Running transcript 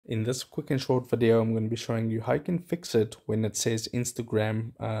In this quick and short video, I'm going to be showing you how you can fix it when it says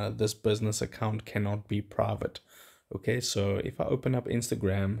Instagram, this business account cannot be private. Okay, so if I open up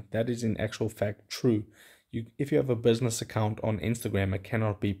Instagram, that is in actual fact true. If you have a business account on Instagram, it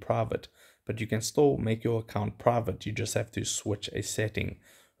cannot be private, but you can still make your account private. You just have to switch a setting.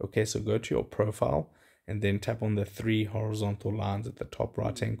 Okay, so go to your profile and then tap on the three horizontal lines at the top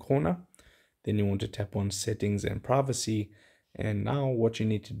right hand corner. Then you want to tap on settings and privacy. And now what you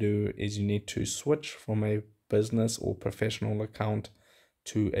need to do is you need to switch from a business or professional account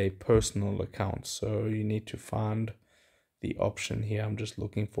to a personal account. So you need to find the option here. I'm just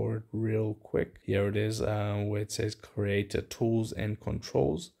looking for it real quick. Here it is, where it says creator tools and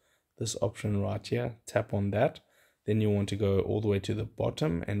controls. This option right here, tap on that. Then you want to go all the way to the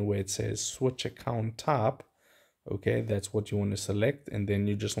bottom and where it says switch account type. Okay, that's what you want to select, and then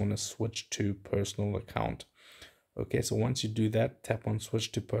you just want to switch to personal account. Okay, so once you do that, tap on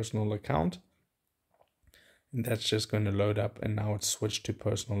switch to personal account, and that's just going to load up, and now it's switched to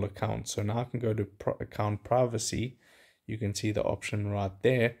personal account. So now I can go to account privacy. You can see the option right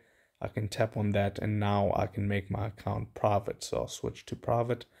there. I can tap on that, and now I can make my account private. So I'll switch to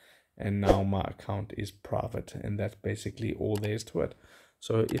private, and now my account is private, and that's basically all there is to it.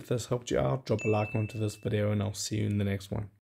 So if this helped you out, drop a like onto this video, and I'll see you in the next one.